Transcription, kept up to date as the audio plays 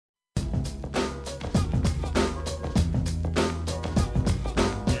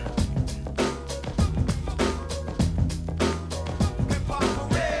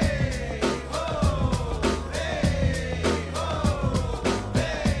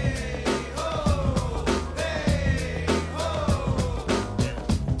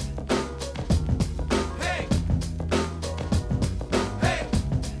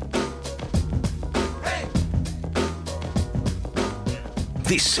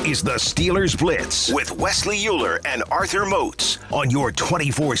This is the Steelers Blitz with Wesley Euler and Arthur Moats on your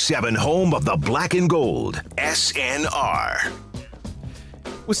 24/7 home of the black and gold, SNR.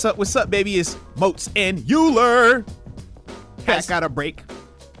 What's up, baby? It's Moats and Euler. Back out of break.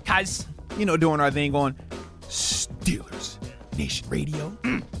 Guys. Doing our thing on Steelers Nation Radio.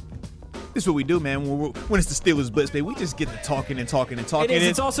 This is what we do, man. When it's the Steelers Blitz, baby, we just get to talking and talking and talking. It is.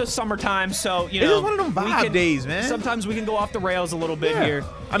 It's also summertime, so, It's just one of them vibe days, man. Sometimes we can go off the rails a little bit here.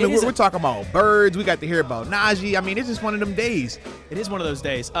 I mean, we're talking about birds. We got to hear about Najee. I mean, it's just one of them days. It is one of those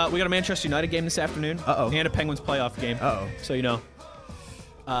days. We got a Manchester United game this afternoon. And a Penguins playoff game. So,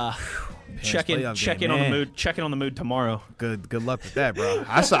 check in on the mood. Check in on the mood tomorrow. Good luck with that, bro.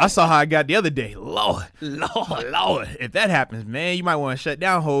 I saw how I got the other day. Lord. If that happens, man, you might want to shut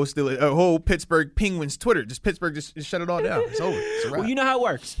down whole Pittsburgh Penguins Twitter. Pittsburgh just shut it all down. It's over. It's a wrap. Well, you know how it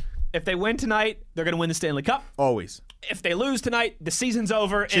works. If they win tonight, they're going to win the Stanley Cup. Always. If they lose tonight, the season's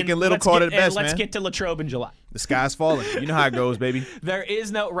over. Chicken Little called it best, man. Let's get to Latrobe in July. The sky's falling. You know how it goes, baby. There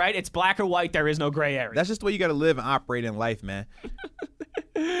is no, right? It's black or white. There is no gray area. That's just the way you got to live and operate in life, man.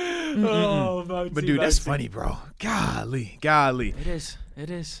 But dude, that's funny, bro. Golly. It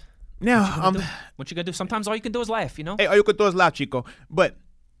is. Now, what you gonna do? Sometimes all you can do is laugh, Hey, all you can do is laugh, Chico. But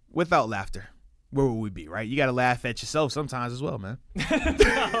without laughter, where would we be, right? You got to laugh at yourself sometimes as well, man.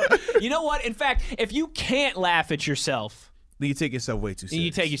 No. You know what? In fact, if you can't laugh at yourself, then you take yourself way too seriously.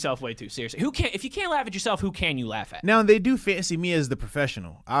 You take yourself way too seriously. If you can't laugh at yourself, who can you laugh at? Now, they do fancy me as the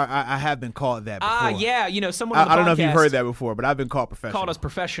professional. I have been called that before. Yeah. Someone on the I don't know if you've heard that before, but I've been called professional. Called us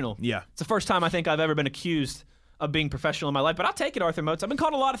professional. Yeah. It's the first time I think I've ever been accused of being professional in my life, but I'll take it, Arthur Moats. I've been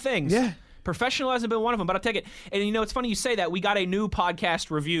called a lot of things. Yeah. Professional hasn't been one of them, but I'll take it. And it's funny you say that. We got a new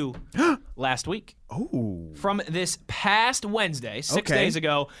podcast review last week. Oh. From this past Wednesday, 6 days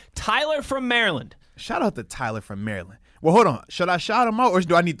ago, Tyler from Maryland. Shout out to Tyler from Maryland. Well, hold on. Should I shout him out, or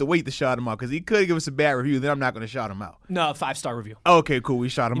do I need to wait to shout him out? Because he could give us a bad review, then I'm not going to shout him out. No, 5-star review. Okay, cool. We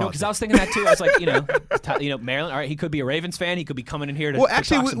shot him out. Because I was thinking that too. I was like, Maryland. All right, he could be a Ravens fan. He could be coming in here to. Well,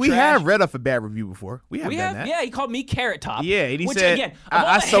 actually, talk some we trash. have read off a bad review before. We have done that. Yeah, he called me Carrot Top. Yeah, and he which, said, again, I of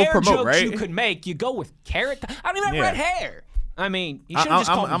all the hair promote, jokes right? you could make, you go with Carrot Top. I don't even have red hair. I mean, you should have just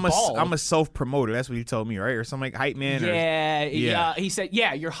called me bald. I'm a self-promoter. That's what he told me, right? Or something like hype man. Yeah. He said,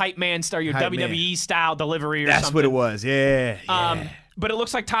 your hype man star, your hype WWE style delivery or That's something. what it was. Yeah. But it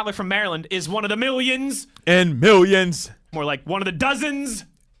looks like Tyler from Maryland is one of the millions. And millions. More like one of the dozens.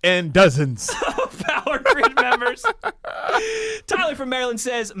 And dozens. Power Grid members. Tyler from Maryland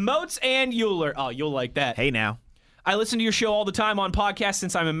says, Moats and Euler. Oh, you'll like that. Hey, now. I listen to your show all the time on podcasts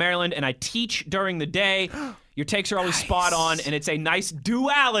since I'm in Maryland, and I teach during the day. Your takes are always spot on, and it's a nice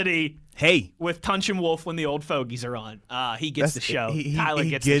duality. Hey. With Tunch and Wolf when the old fogies are on. He gets the show. Tyler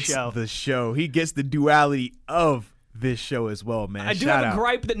gets the show. He gets the duality of this show as well, man. I do have a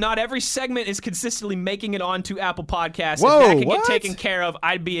gripe that not every segment is consistently making it onto Apple Podcasts. Whoa, if that can get taken care of,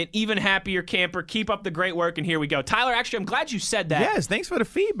 I'd be an even happier camper. Keep up the great work, and here we go. Tyler, actually, I'm glad you said that. Yes, thanks for the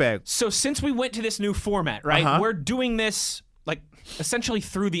feedback. So since we went to this new format, right, we're doing this essentially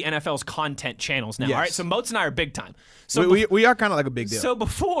through the NFL's content channels now. Yes. All right, so Moats and I are big time. So we are kind of like a big deal. So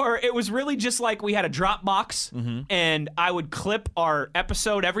before, it was really just like we had a Dropbox, and I would clip our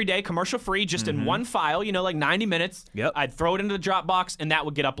episode every day, commercial free, just in one file, like 90 minutes. Yep. I'd throw it into the Dropbox, and that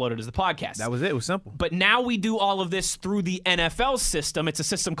would get uploaded as the podcast. That was it. It was simple. But now we do all of this through the NFL system. It's a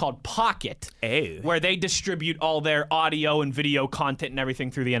system called Pocket, where they distribute all their audio and video content and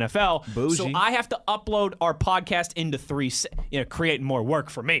everything through the NFL. Bougie. So I have to upload our podcast into creating more work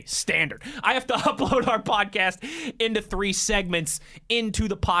for me. Standard. I have to upload our podcast into 3 segments into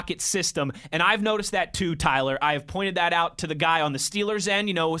the Pocket system. And I've noticed that too, Tyler. I have pointed that out to the guy on the Steelers end,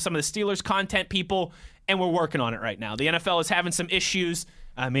 some of the Steelers content people, and we're working on it right now. The NFL is having some issues.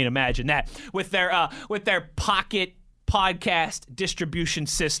 I mean, imagine that. With their Pocket podcast distribution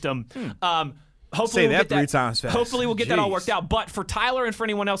system. Hopefully Say that 3 times fast. Hopefully we'll get that all worked out. But for Tyler and for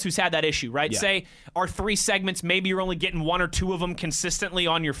anyone else who's had that issue, right? Yeah. Say our 3 segments, maybe you're only getting 1 or 2 of them consistently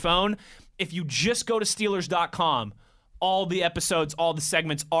on your phone. If you just go to Steelers.com, all the episodes, all the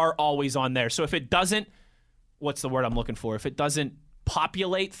segments are always on there. So if it doesn't, what's the word I'm looking for? If it doesn't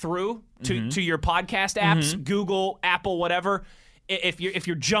populate through to your podcast apps, Google, Apple, whatever, if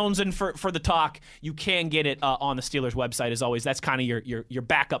you're jonesing for the talk, you can get it on the Steelers website. As always, that's kind of your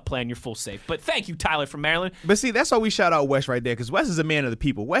backup plan. You're full safe. But thank you, Tyler from Maryland. But see, that's why we shout out Wes right there, because Wes is a man of the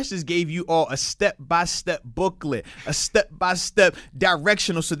people. Wes just gave you all a step-by-step booklet, a step-by-step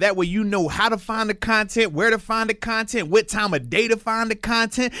directional, so that way you know how to find the content, where to find the content, what time of day to find the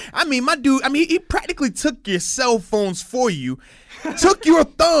content. I mean, my dude, he practically took your cell phones for you, took your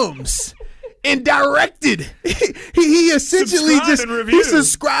thumbs, and directed. He essentially Subscribe just and review. he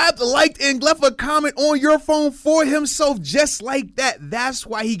subscribed, liked, and left a comment on your phone for himself just like that. That's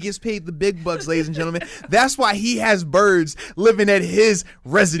why he gets paid the big bucks, ladies and gentlemen. That's why he has birds living at his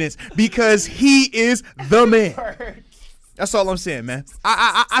residence, because he is the man. That's all I'm saying, man.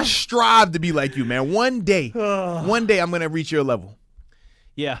 I strive to be like you, man. One day I'm going to reach your level.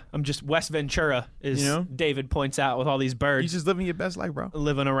 Yeah, I'm just West Ventura, as David points out, with all these birds. You're just living your best life, bro.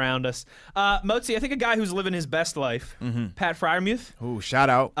 Living around us. Motzi, I think a guy who's living his best life, Pat Freiermuth. Ooh, shout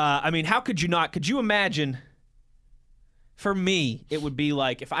out. I mean, how could you not? Could you imagine? For me, it would be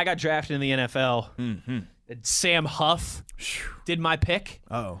like if I got drafted in the NFL, Sam Huff did my pick.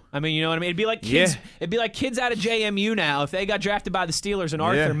 Uh-oh. I mean, you know what I mean? It'd be like kids. It'd be like kids out of JMU now if they got drafted by the Steelers and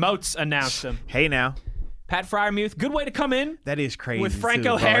Arthur Moats announced them. Hey now. Pat Freiermuth, good way to come in. That is crazy. With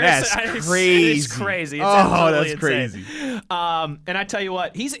Franco too, Harris. That's crazy. It is crazy. It's that's insane. crazy. And I tell you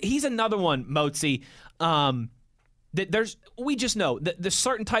what, he's another one, Moatsy. That we just know that the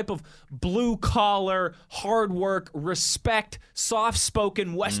certain type of blue collar, hard work, respect, soft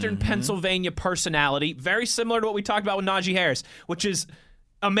spoken Western Pennsylvania personality, very similar to what we talked about with Najee Harris, which is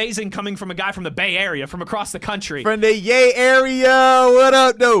amazing coming from a guy from the Bay Area, from across the country. From the Yay area. What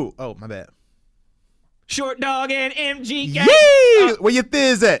up, though? Oh, my bad. Short Dog and MGK. Yay! Where your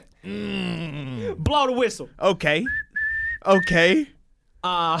fizz at? Blow the whistle. Okay.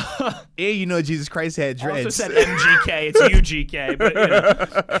 Yeah, you know Jesus Christ had dreads. Also said MGK. It's UGK.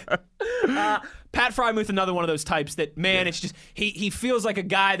 But, Pat Freiermuth, another one of those types that, man, it's just he feels like a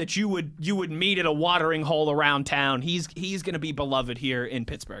guy that you would meet at a watering hole around town. He's going to be beloved here in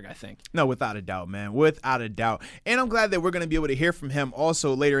Pittsburgh, I think. No, without a doubt, man. Without a doubt. And I'm glad that we're going to be able to hear from him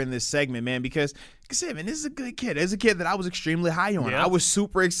also later in this segment, man, because, like I said, man, this is a good kid. This is a kid that I was extremely high on. Yeah. I was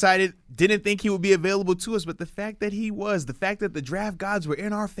super excited. Didn't think he would be available to us, but the fact that he was, the fact that the draft gods were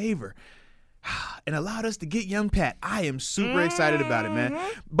in our favor and allowed us to get young Pat, I am super excited about it, man.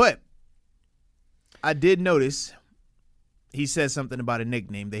 But I did notice he said something about a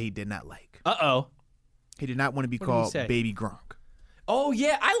nickname that he did not like. Uh-oh. He did not want to be What did he called say? Baby Gronk. Oh,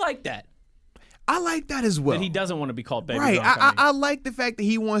 yeah, I like that. I like that as well. That he doesn't want to be called Baby Right. Gronk. I like the fact that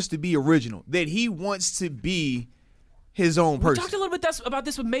he wants to be original, that he wants to be his own We person. talked a little bit about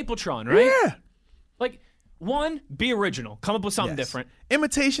this with Mapletron, right? Yeah. Like, one, be original. Come up with something Yes. different.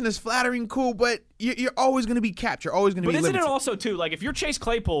 Imitation is flattering, cool, but you're always going to be capped. You're always going to But be isn't limited. it also, too, like, if you're Chase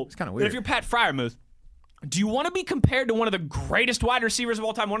Claypool, it's kinda and weird. if you're Pat Freiermuth, do you want to be compared to one of the greatest wide receivers of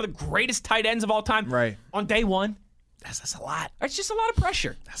all time, one of the greatest tight ends of all time Right. on day one? That's a lot. It's just a lot of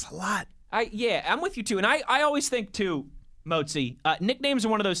pressure. That's a lot. I'm with you, too. And I always think, too, Moatsy, nicknames are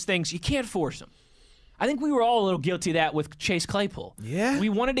one of those things, you can't force them. I think we were all a little guilty of that with Chase Claypool. Yeah. We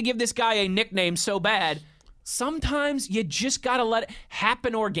wanted to give this guy a nickname so bad. Sometimes you just got to let it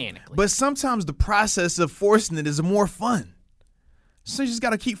happen organically. But sometimes the process of forcing it is more fun. So you just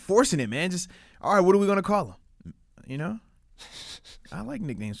got to keep forcing it, man. Just, all right, what are we going to call him? You know? I like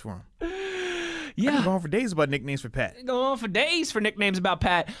nicknames for him. I can go on for days about nicknames for Pat. Go on for days for nicknames about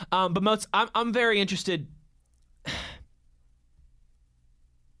Pat. But Moats, I'm very interested.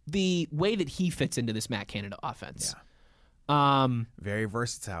 The way that he fits into this Matt Canada offense. Yeah. Very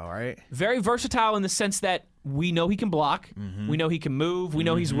versatile, right? Very versatile in the sense that we know he can block. We know he can move. We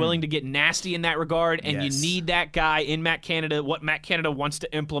know he's willing to get nasty in that regard. And Yes. you need that guy in Matt Canada, what Matt Canada wants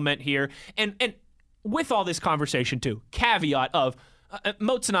to implement here. And with all this conversation, too, caveat of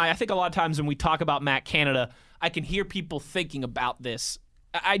Moats and I think a lot of times when we talk about Matt Canada, I can hear people thinking about this.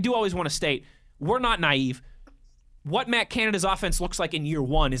 I do always want to state, we're not naive. What Matt Canada's offense looks like in year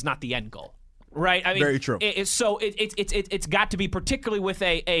one is not the end goal, right? I mean, Very true. It's got to be, particularly with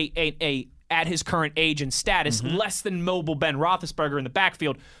a at his current age and status, less than mobile Ben Roethlisberger in the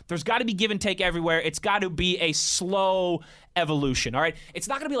backfield. There's got to be give and take everywhere. It's got to be a slow evolution. All right, it's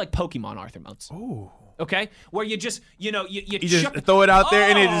not going to be like Pokemon, Arthur Moats. Ooh. Okay, where you just you You just throw it out there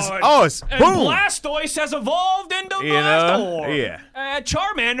and it just, it's and boom. Blastoise has evolved into You know? Blastoise. Yeah.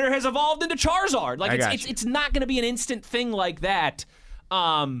 Charmander has evolved into Charizard. Like I got it's not going to be an instant thing like that.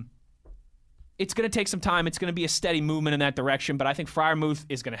 It's going to take some time. It's going to be a steady movement in that direction. But I think Freiermuth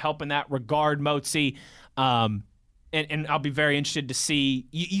is going to help in that regard, Moatsy. And I'll be very interested to see.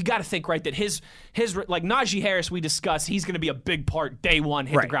 You got to think, right, that his like Najee Harris we discussed, he's going to be a big part day one,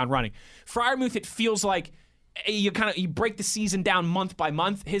 hit the ground running. Freiermuth, it feels like you break the season down month by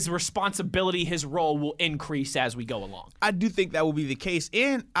month, his responsibility, his role will increase as we go along. I do think that will be the case,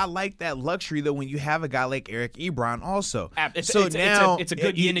 and I like that luxury though when you have a guy like Eric Ebron also. It's a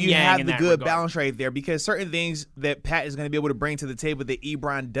good yin and yang. You have in the that good regard. balance right there, because certain things that Pat is going to be able to bring to the table that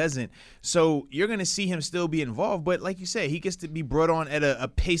Ebron doesn't. So you're going to see him still be involved, but like you said, he gets to be brought on at a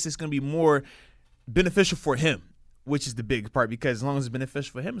pace that's going to be more beneficial for him, which is the big part, because as long as it's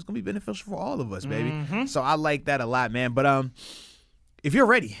beneficial for him, it's going to be beneficial for all of us, baby. Mm-hmm. So I like that a lot, man. But if you're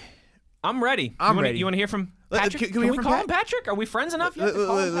ready. I'm ready. I'm ready. You want to hear from Patrick? Can we call him Patrick? Are we friends enough yet to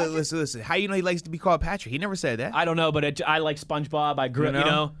call him Patrick? Listen. How you know he likes to be called Patrick? He never said that. I don't know, but I like SpongeBob. I grew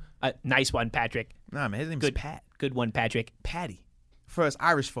up, nice one, Patrick. Nah, man, his name is Pat. Good one, Patrick. Patty. For us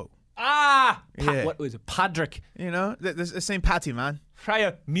Irish folk. Yeah. What was it? Patrick. You know, the same Patty, man.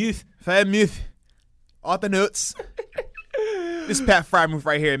 Fryer Muth. Fair Muth. Arthur Notes. This is Pat Frymouth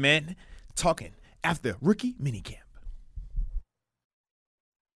right here, man. Talking after rookie minicamp.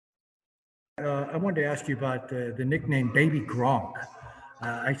 I wanted to ask you about the nickname Baby Gronk.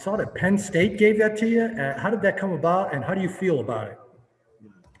 I saw that Penn State gave that to you. How did that come about, and how do you feel about it?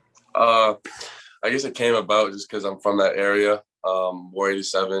 I guess it came about just because I'm from that area. War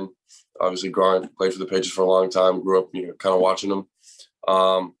 87, obviously Gronk played for the Patriots for a long time, grew up, kind of watching them.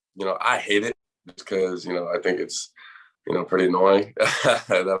 I hate it because, I think it's, pretty annoying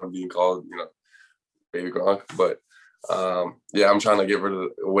that I'm being called, Baby Gronk. But I'm trying to get rid of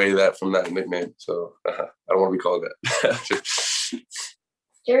away from that nickname. So I don't want to be called that.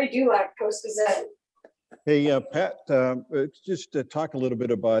 Jerry Dulac, Post Gazette. Hey, Pat, just to talk a little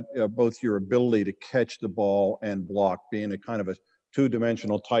bit about both your ability to catch the ball and block, being a kind of a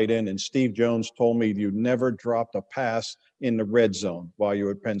two-dimensional tight end. And Steve Jones told me you never dropped a pass in the red zone while you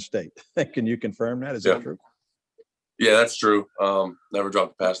were at Penn State. Can you confirm that? Is that true? Yeah, that's true. Never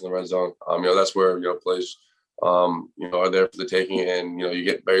dropped a pass in the red zone. That's where, plays, are there for the taking, and, you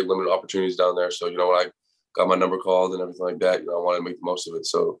get very limited opportunities down there. So, when I got my number called and everything like that, I wanted to make the most of it.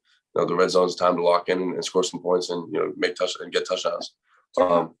 So, the red zone is time to lock in and score some points and, get touchdowns.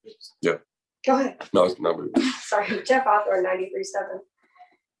 Yeah. Go ahead. No, it's not really. Sorry, Jeff Hawthorne, 93.7.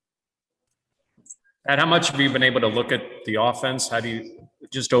 And how much have you been able to look at the offense? How do you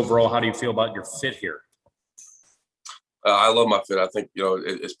feel about your fit here? I love my fit. I think,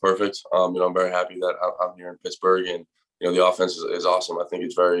 it's perfect. I'm very happy that I'm here in Pittsburgh, and, the offense is awesome. I think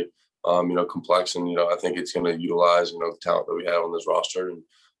it's very, complex, and, I think it's going to utilize, the talent that we have on this roster. And,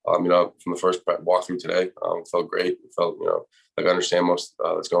 from the first walkthrough today, it felt great. It felt, like I understand most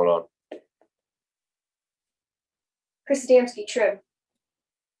that's going on. Chris Adamski, Trib.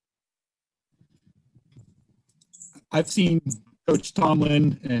 I've seen Coach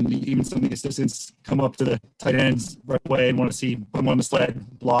Tomlin and even some of the assistants come up to the tight ends right away and want to see them on the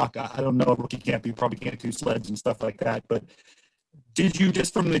sled block. I don't know, rookie camp, you probably can't do sleds and stuff like that. But did you,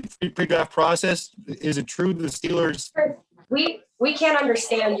 just from the pre-draft process, is it true that the Steelers? We can't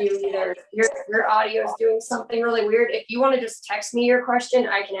understand you either. Your audio is doing something really weird. If you want to just text me your question,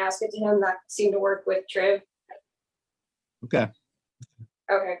 I can ask it to him. That seemed to work with Triv. Okay.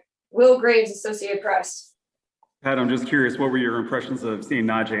 Will Graves, Associated Press. Pat, I'm just curious, what were your impressions of seeing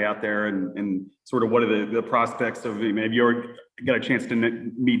Najee out there, and sort of what are the prospects of, have you already got a chance to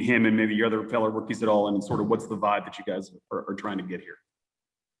meet him and maybe your other fellow rookies at all, and sort of what's the vibe that you guys are trying to get here?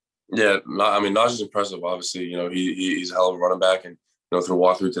 Yeah, Najee's impressive. Obviously, he's a hell of a running back, and through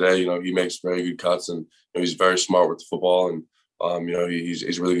walkthrough today, he makes very good cuts, and he's very smart with the football, and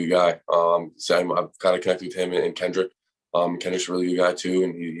he's a really good guy. Same, I've kind of connected with him and Kendrick. Kendrick's a really good guy too,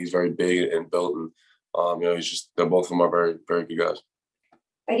 and he's very big and built, and they're both of them are very, very good guys.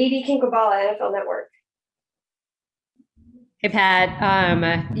 Aditi Kinkabala, NFL Network. Hey,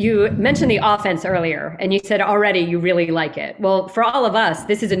 Pat, you mentioned the offense earlier, and you said already you really like it. Well, for all of us,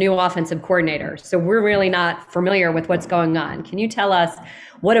 this is a new offensive coordinator, so we're really not familiar with what's going on. Can you tell us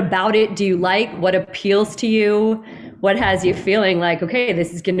what about it do you like? What appeals to you? What has you feeling like, okay,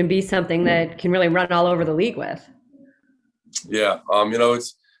 this is going to be something that can really run all over the league with? Yeah,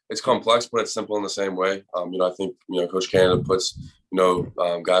 it's complex, but it's simple in the same way. I think, Coach Canada puts,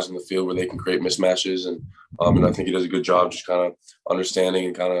 guys on the field where they can create mismatches. And I think he does a good job just kind of understanding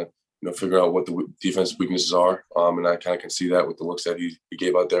and kind of, figuring out what the defense weaknesses are. And I kind of can see that with the looks that he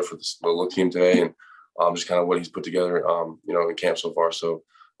gave out there for the look team today, and just kind of what he's put together, in camp so far. So,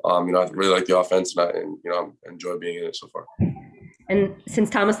 I really like the offense, and I enjoy being in it so far. And since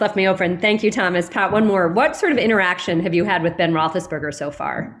Thomas left me over, and thank you, Thomas, Pat, one more. What sort of interaction have you had with Ben Roethlisberger so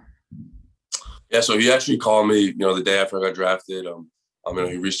far? Yeah, so he actually called me, the day after I got drafted.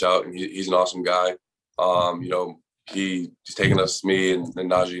 He reached out, and he's an awesome guy. He's taking me and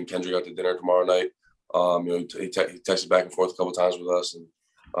Najee and Kendrick out to dinner tomorrow night. He texted back and forth a couple times with us, and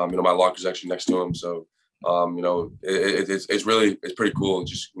my locker's actually next to him. So it's pretty cool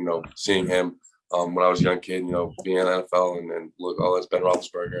just seeing him when I was a young kid, being in the NFL and look, oh, that's Ben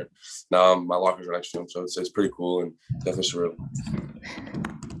Roethlisberger. Now my lockers are next to him, so it's pretty cool and definitely surreal.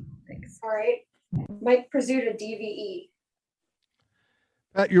 Thanks. All right, Mike Pizzuta, DVE.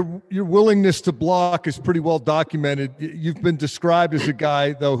 Your willingness to block is pretty well documented. You've been described as a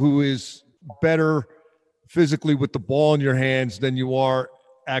guy, though, who is better physically with the ball in your hands than you are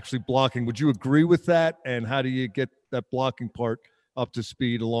actually blocking. Would you agree with that? And how do you get that blocking part up to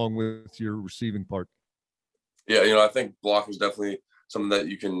speed along with your receiving part? Yeah, I think blocking is definitely something that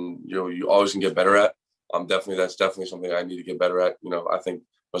you can, you always can get better at. That's definitely something I need to get better at. I think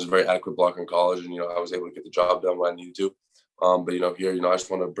I was a very adequate blocker in college, and I was able to get the job done when I needed to. But here, I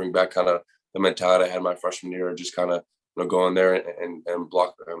just want to bring back kind of the mentality I had my freshman year, just kind of go in there and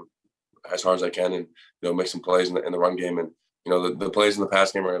block as hard as I can, and make some plays in the run game. And the plays in the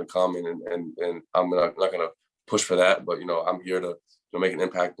pass game are going to come, and I'm not going to push for that. But I'm here to make an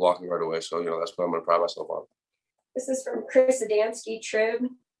impact blocking right away. So that's what I'm going to pride myself on. This is from Chris Adamski, Trib,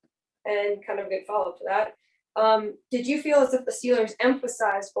 and kind of a good follow-up to that. Did you feel as if the Steelers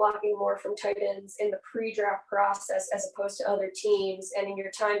emphasized blocking more from tight ends in the pre-draft process as opposed to other teams? And in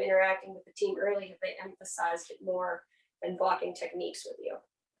your time interacting with the team early, have they emphasized it more than blocking techniques with you?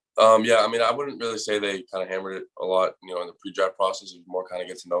 Yeah, I wouldn't really say they kind of hammered it a lot, in the pre-draft process. It was more kind of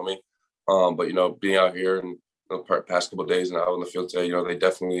get to know me. But, being out here and the past couple of days and out in the field today, they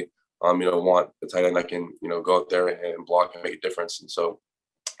definitely, want the tight end that can, go out there and block and make a difference. And so,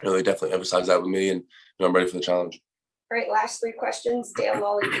 they definitely emphasize that with me, and I'm ready for the challenge. All right, last three questions. Dale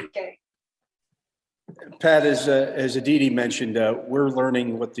Lawley, DK. Pat, as Aditi mentioned, we're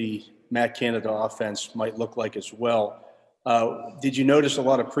learning what the Matt Canada offense might look like as well. Did you notice a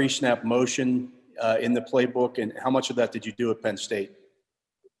lot of pre-snap motion in the playbook, and how much of that did you do at Penn State?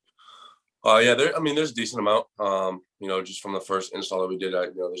 Yeah, there's a decent amount. Just from the first install that we did,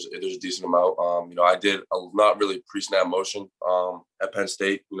 there's a decent amount. I did not really pre-snap motion at Penn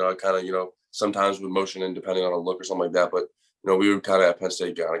State. I kind of, sometimes with motion and depending on a look or something like that. But we would kind of at Penn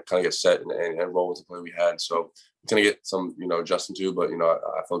State kind of get set and roll with the play we had. So it's gonna get some adjusting to, but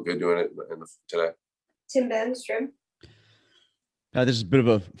I felt good doing it today. Tim Benstrom. This is a bit of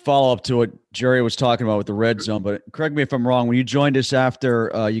a follow-up to what Jerry was talking about with the red zone, but correct me if I'm wrong. When you joined us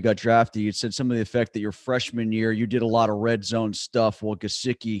after you got drafted, you said something to the effect that your freshman year, you did a lot of red zone stuff while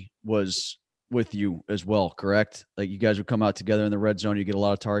Gesicki was with you as well, correct? Like you guys would come out together in the red zone, you get a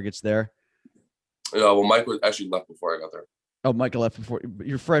lot of targets there? Yeah, well, Mike was actually left before I got there. Oh, Mike left before.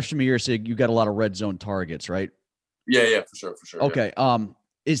 Your freshman year, so you got a lot of red zone targets, right? Yeah, for sure. Okay. Yeah.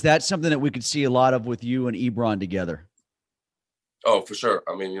 Is that something that we could see a lot of with you and Ebron together? Oh, for sure.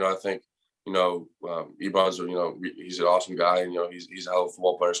 I think, Ebron's, he's an awesome guy, and, he's a hell of a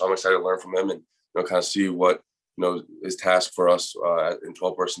football player. So I'm excited to learn from him and, kind of see what, is tasked for us in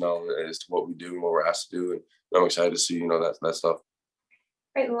 12 personnel as to what we do and what we're asked to do. And I'm excited to see, that stuff. All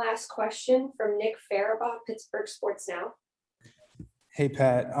right. And last question from Nick Farabaugh, Pittsburgh Sports Now. Hey,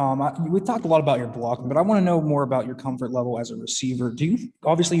 Pat, we talked a lot about your blocking, but I want to know more about your comfort level as a receiver.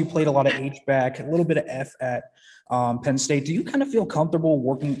 Obviously you played a lot of H-back, a little bit of F at Penn State. Do you kind of feel comfortable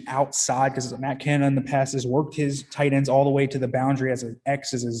working outside? Because Matt Canada in the past has worked his tight ends all the way to the boundary as an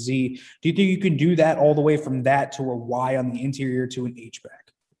X, as a Z. Do you think you can do that all the way from that to a Y on the interior to an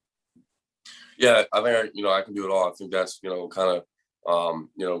H-back? Yeah, I think, I can do it all. I think that's, kind of,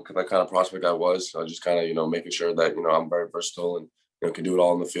 that kind of prospect I was. Just kind of, making sure that, I'm very versatile and, can do it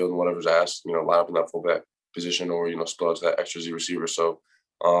all in the field and whatever's asked, line up in that fullback position or, split out to that extra Z receiver. So,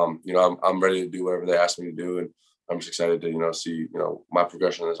 I'm ready to do whatever they ask me to do. And I'm just excited to, see, my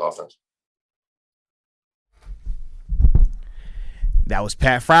progression in this offense. That was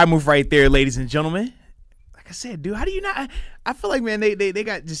Pat Freiermuth right there, ladies and gentlemen. Like I said, dude, how do you not? I feel like, man, they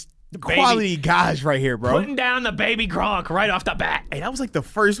got just quality guys right here, bro. Putting down the baby Gronk right off the bat. Hey, that was like the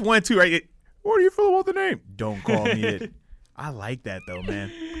first one, too, right? What do you feel about the name? Don't call me it. I like that, though,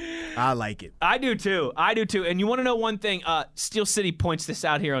 man. I like it. I do, too. And you want to know one thing? Steel City points this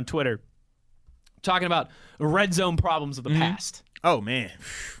out here on Twitter, talking about red zone problems of the past. Oh, man.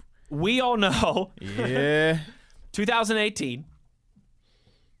 We all know. Yeah. 2018.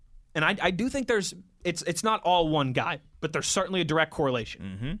 And I do think it's not all one guy, but there's certainly a direct correlation.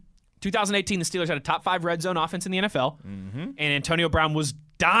 Mm-hmm. 2018, the Steelers had a top 5 red zone offense in the NFL, and Antonio Brown was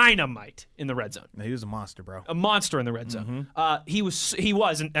dynamite in the red zone. He was a monster, bro. A monster in the red zone. He was,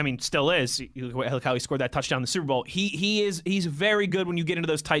 and still is. Look how he scored that touchdown in the Super Bowl. He's very good when you get into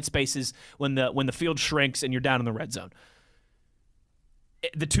those tight spaces when the field shrinks and you're down in the red zone.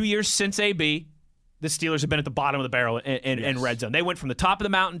 The 2 years since AB, the Steelers have been at the bottom of the barrel in red zone. They went from the top of the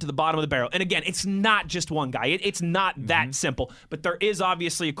mountain to the bottom of the barrel. And again, it's not just one guy. It's not that simple. But there is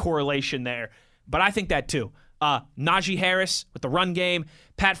obviously a correlation there. But I think that too. Najee Harris with the run game,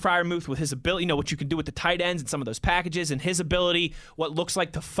 Pat Freiermuth with his ability, what you can do with the tight ends and some of those packages, and his ability, what looks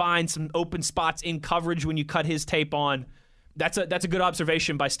like to find some open spots in coverage when you cut his tape on. That's a good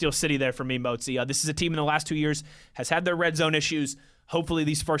observation by Steel City there for me, Mozi. This is a team in the last 2 years has had their red zone issues. Hopefully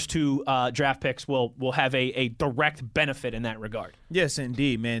these first two draft picks will have a direct benefit in that regard. Yes,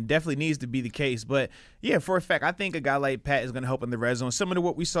 indeed, man. Definitely needs to be the case. But, yeah, for a fact, I think a guy like Pat is going to help in the red zone, similar to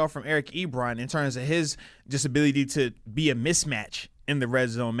what we saw from Eric Ebron in terms of his just ability to be a mismatch in the red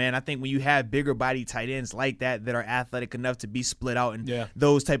zone, man. I think when you have bigger body tight ends like that are athletic enough to be split out and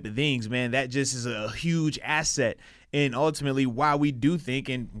those type of things, man, that just is a huge asset. And ultimately why we do think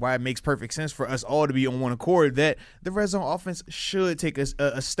and why it makes perfect sense for us all to be on one accord that the red zone offense should take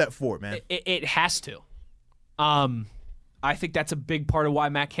a step forward, man. It has to. I think that's a big part of why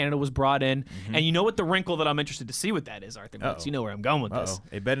Matt Canada was brought in. And you know what the wrinkle that I'm interested to see with that is, Arthur Moats? You know where I'm going with this.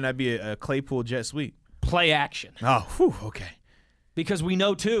 It better not be a Claypool jet sweep. Play action. Oh, whew, okay. Because we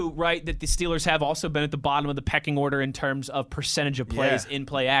know, too, right, that the Steelers have also been at the bottom of the pecking order in terms of percentage of plays in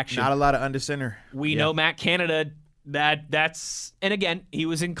play action. Not a lot of under center. We know Matt Canada, that's – and again, he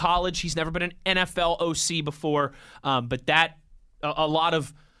was in college. He's never been an NFL OC before. But that – a lot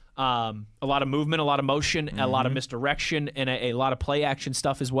of movement, a lot of motion, a lot of misdirection, and a lot of play action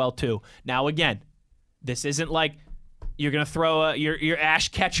stuff as well, too. Now, again, this isn't like – you're going to throw your Ash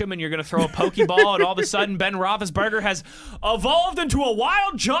Ketchum and you're going to throw a Pokeball and all of a sudden Ben Roethlisberger has evolved into a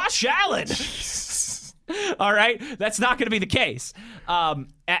wild Josh Allen. All right? That's not going to be the case.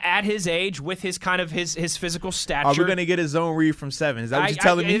 At his age, with his kind of his physical stature. Are we going to get a zone read from 7? Is that what you're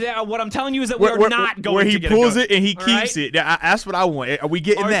telling me? What I'm telling you is that we're not going to get where he pulls it and he keeps it. That's what I want. Are we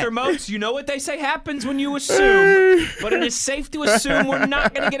getting that? Arthur Moats, you know what they say happens when you assume, but it is safe to assume we're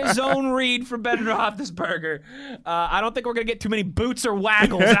not going to get a zone read from Ben Roethlisberger. I don't think we're going to get too many boots or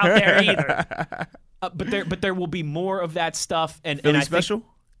waggles out there either. But there will be more of that stuff. And I special?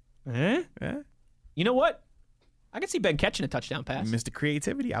 Yeah. You know what? I can see Ben catching a touchdown pass. Mr.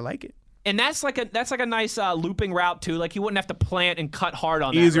 Creativity, I like it. And that's like a nice looping route too. Like you wouldn't have to plant and cut hard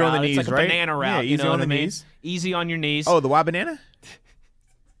on that easier route. on the knees, it's like right? a banana route. Yeah, you know on what the I mean? knees. Easy on your knees. Oh, the why banana?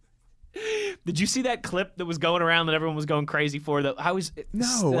 Did you see that clip that was going around that everyone was going crazy for?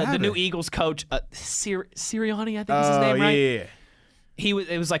 The new Eagles coach, Sirianni, I think is his name, right? Yeah.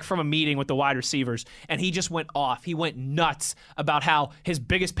 It was like from a meeting with the wide receivers, and he just went off. He went nuts about how his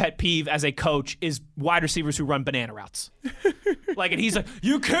biggest pet peeve as a coach is wide receivers who run banana routes. And he's like,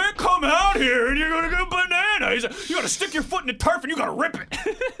 you can't come out here and you're going to go banana. He's like, you got to stick your foot in the turf and you got to rip it.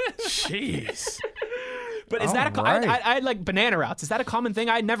 Jeez. But is that I like banana routes. Is that a common thing?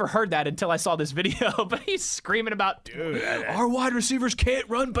 I had never heard that until I saw this video. But he's screaming about, dude, our wide receivers can't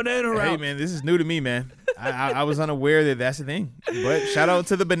run banana routes. Hey, man, this is new to me, man. I was unaware that that's the thing. But shout out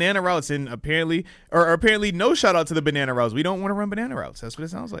to the banana routes, and apparently no shout out to the banana routes. We don't want to run banana routes. That's what it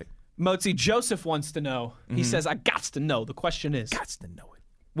sounds like. Mozi, Joseph wants to know. He says, I gots to know. The question is, gots to know it.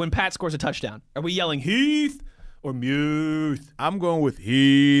 When Pat scores a touchdown, are we yelling Heath or Muth? I'm going with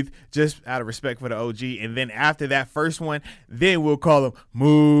Heath, just out of respect for the OG. And then after that first one, then we'll call him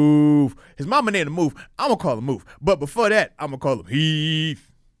Move. His mama named him Move. I'm going to call him Move. But before that, I'm going to call him Heath.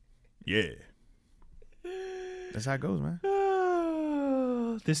 Yeah. That's how it goes, man.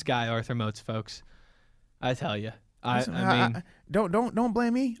 This guy, Arthur Moats, folks. I tell you. Listen, I mean, don't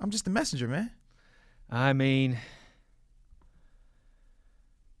blame me. I'm just the messenger, man. I mean,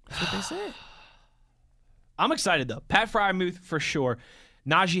 that's what they said. I'm excited though. Pat Freiermuth for sure.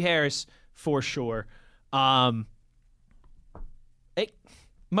 Najee Harris for sure. Mozi,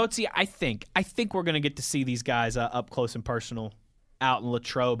 I think we're gonna get to see these guys up close and personal out in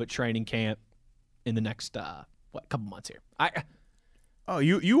Latrobe at training camp in the next couple months here. Oh,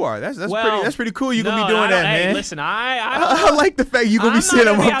 you are. That's pretty cool. You're gonna be doing that, hey, man. Listen, I like the fact you're gonna be seeing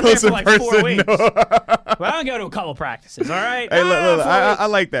them up close in person. 4 weeks. Well, I'm gonna go to a couple practices. All right. Hey, look, I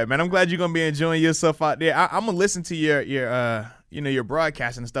like that, man. I'm glad you're gonna be enjoying yourself out there. I'm gonna listen to your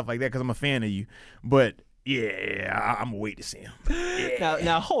broadcasting and stuff like that because I'm a fan of you. But yeah, I'm gonna wait to see him. Yeah.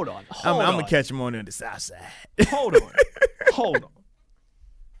 Now hold on. I'm gonna catch him on the south side. Hold on.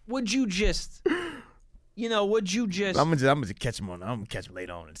 Would you just? I'm gonna catch him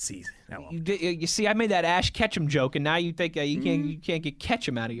later on in the season. You see, I made that Ash Ketchum joke, and now you think you can't get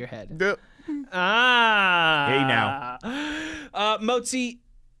Ketchum out of your head. Yep. Hey now, Mozi,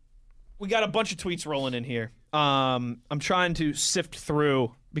 we got a bunch of tweets rolling in here. I'm trying to sift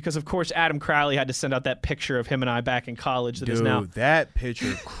through because, of course, Adam Crowley had to send out that picture of him and I back in college. That is now that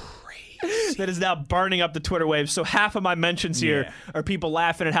picture crazy. that is now burning up the Twitter waves. So half of my mentions here are people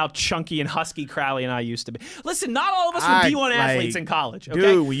laughing at how chunky and husky Crowley and I used to be. Listen, not all of us were D1 athletes in college. Okay?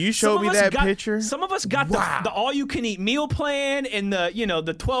 Dude, when you showed me that picture, some of us got the all-you-can-eat meal plan and the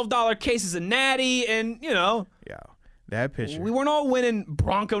 $12 cases of Natty and that picture. We weren't all winning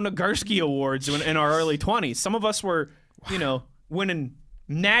Bronco Nagurski awards in our early 20s. Some of us were, winning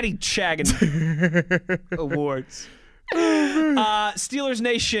Natty shagging awards. Steelers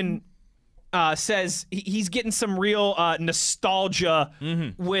Nation says he's getting some real nostalgia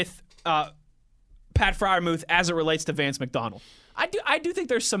with Pat Freiermuth as it relates to Vance McDonald. I do think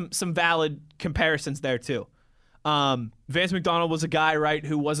there's some valid comparisons there too. Vance McDonald was a guy, right,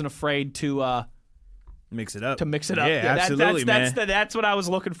 who wasn't afraid to mix it up. Yeah, absolutely, man. That's what I was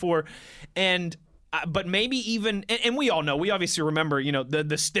looking for, and. But maybe even, and we all know, we obviously remember,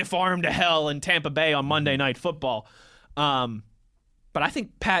 the stiff arm to hell in Tampa Bay on Monday Night Football. But I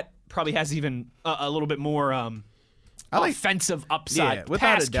think Pat probably has even a little bit more offensive upside,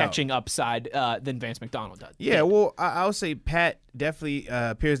 pass catching upside than Vance McDonald does. Yeah, well, I would say Pat definitely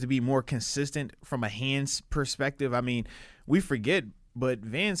appears to be more consistent from a hands perspective. I mean, we forget. But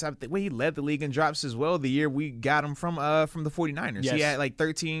Vance, I think he led the league in drops as well the year we got him from the 49ers. Yes. He had like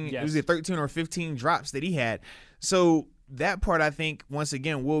 13, it was 13 or 15 drops that he had. So that part, I think, once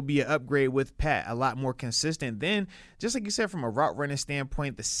again, will be an upgrade with Pat, a lot more consistent. Then, just like you said, from a route running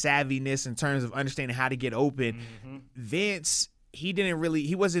standpoint, the savviness in terms of understanding how to get open, Vance, he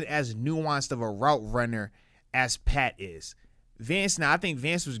wasn't as nuanced of a route runner as Pat is. I think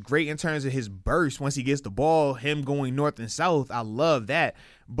Vance was great in terms of his burst once he gets the ball, him going north and south. I love that.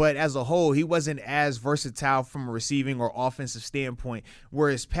 But as a whole, he wasn't as versatile from a receiving or offensive standpoint,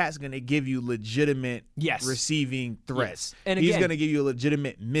 whereas Pat's going to give you legitimate receiving threats. And he's going to give you a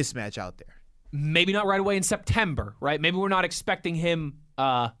legitimate mismatch out there. Maybe not right away in September, right? Maybe we're not expecting him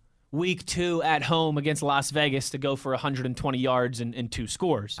week 2 at home against Las Vegas to go for 120 yards and 2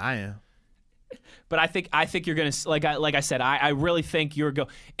 scores. I am. But I think you're gonna like I said. I really think you're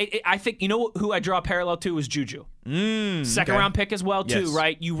I think who I draw a parallel to is Juju. Second round pick as well too,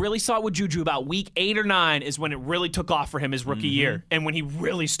 right? You really saw it with Juju about week 8 or 9 is when it really took off for him his rookie year, and when he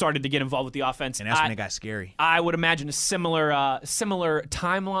really started to get involved with the offense. And that's when it got scary. I would imagine a similar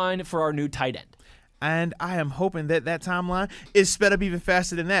timeline for our new tight end. And I am hoping that timeline is sped up even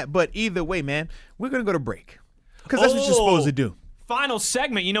faster than that. But either way, man, we're gonna go to break because that's what you're supposed to do. Final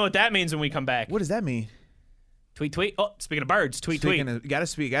segment. You know what that means when we come back. What does that mean? Tweet. Oh, speaking of birds, tweet. Gotta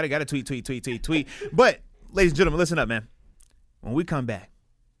tweet. But, ladies and gentlemen, listen up, man. When we come back,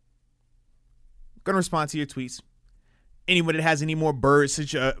 I'm going to respond to your tweets. Anyone that has any more bird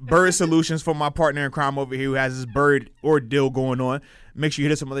solutions for my partner in crime over here who has this bird ordeal going on, make sure you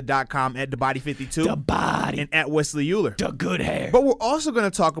hit us up on the .com at TheBody52. The Body. And at Wesley Euler. The good hair. But we're also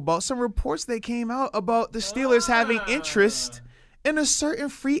going to talk about some reports that came out about the Steelers having interest in a certain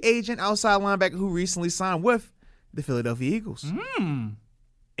free agent outside linebacker who recently signed with the Philadelphia Eagles. And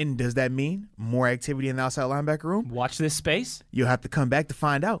does that mean more activity in the outside linebacker room? Watch this space. You'll have to come back to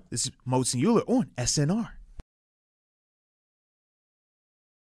find out. This is Moats and Euler on SNR.